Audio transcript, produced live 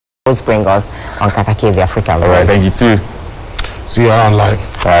host bring us on Kakaaki, the African Voice. All right, thank you too. See you around live.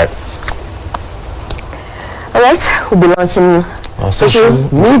 All right. All right, we'll be launching social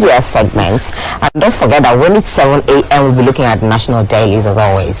media segments. And don't forget that when it's 7 a.m., we'll be looking at national dailies as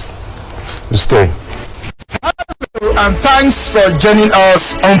always. You stay. Hello, and thanks for joining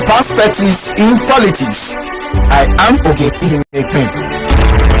us on Perspectives in Politics. I am Kakaaki.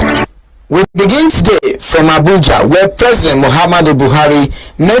 We begin today from Abuja, where President Muhammadu Buhari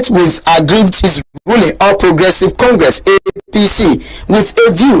met with aggrieved his ruling All Progressive Congress APC with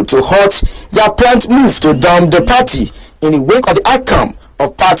a view to halt their planned move to dump the party in the wake of the outcome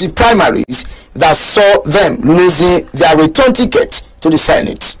of party primaries that saw them losing their return ticket to the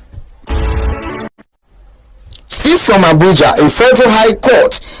Senate. Still from Abuja, a federal high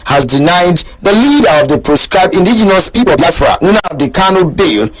court has denied the leader of the proscribed indigenous people of Biafra, Nnamdi Kanu,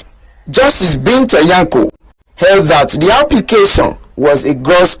 bail. Justice Binta Yanko held that the application was a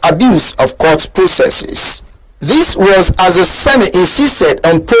gross abuse of court processes. This was as the Senate insisted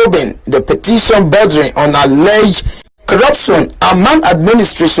on probing the petition bordering on alleged corruption and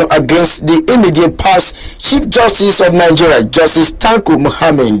maladministration against the immediate past Chief Justice of Nigeria, Justice Tanko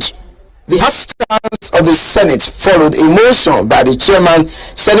Muhammad. The stance of the Senate followed a motion by the chairman,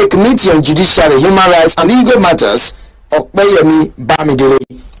 Senate Committee on Judiciary, Human Rights and Legal Matters, Okpeyemi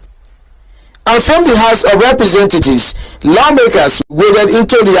Bamidele. And from the House of Representatives, lawmakers waded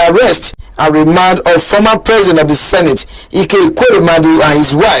into the arrest and remand of former President of the Senate, Ike Ekweremadu, and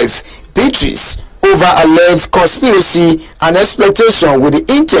his wife, Beatrice, over alleged conspiracy and exploitation with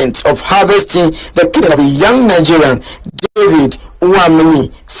the intent of harvesting the kidney of a young Nigerian, David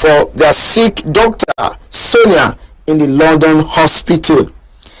Uwamini, for their sick daughter, Sonia, in the London hospital.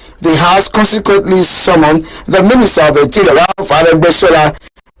 The House consequently summoned the Minister of Interior, Ralph Aregbesola,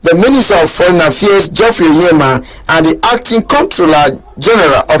 the Minister of Foreign Affairs, Geoffrey Yema, and the Acting Comptroller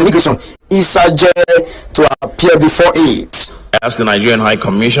General of Immigration, Issa Jere, to appear before it. I asked the Nigerian High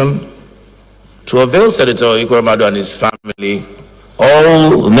Commission to avail Senator Ekweremadu and his family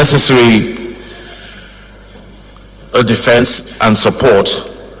all necessary defense and support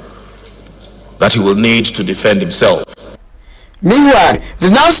that he will need to defend himself. Meanwhile, the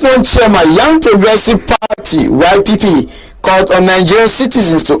national chairman, Young Progressive Party, YPP, called on Nigerian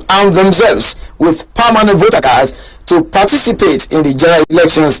citizens to arm themselves with permanent voter cards to participate in the general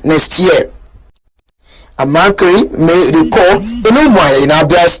elections next year. Amankari made the call in Umuahia in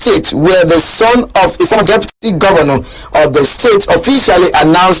Abia State, where the son of a former deputy governor of the state officially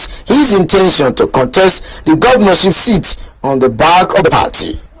announced his intention to contest the governorship seat on the back of the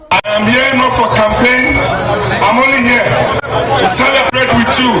party. I am here not for campaigns. I'm only here to celebrate with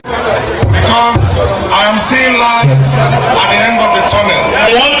you because I am seeing light at the end of the tunnel.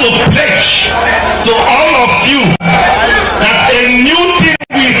 I want to pledge to all of you that a new thing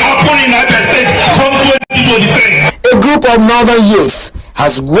will happen in Abia State from 2023. A group of northern youth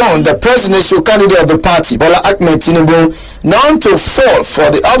has won the presidential candidate of the party, Bola Ahmed Tinubu, known to fall for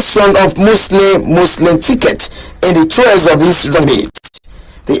the option of Muslim ticket in the choice of his running mate.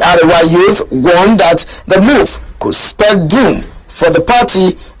 The Arewa youth warned that the move could spell doom for the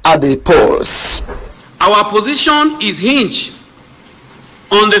party at the polls. Our position is hinged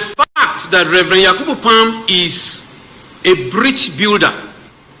on the fact that Reverend Yakubu Pam is a bridge builder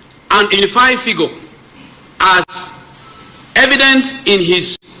and a unified figure, as evident in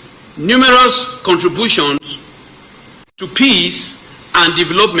his numerous contributions to peace and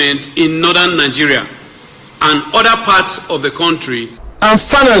development in northern Nigeria and other parts of the country. And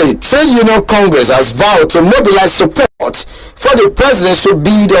finally, Trade Union Congress has vowed to mobilize support for the presidential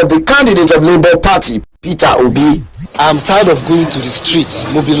bid of the candidate of Labour Party, Peter Obi. I'm tired of going to the streets,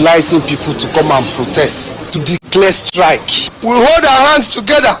 mobilizing people to come and protest, to declare strike. We hold our hands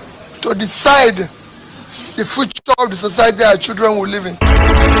together to decide the future of the society our children will live in.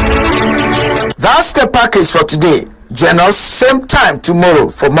 That's the package for today. Join us same time tomorrow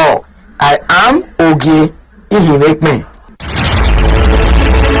for more. I am Ogi Ihimekme.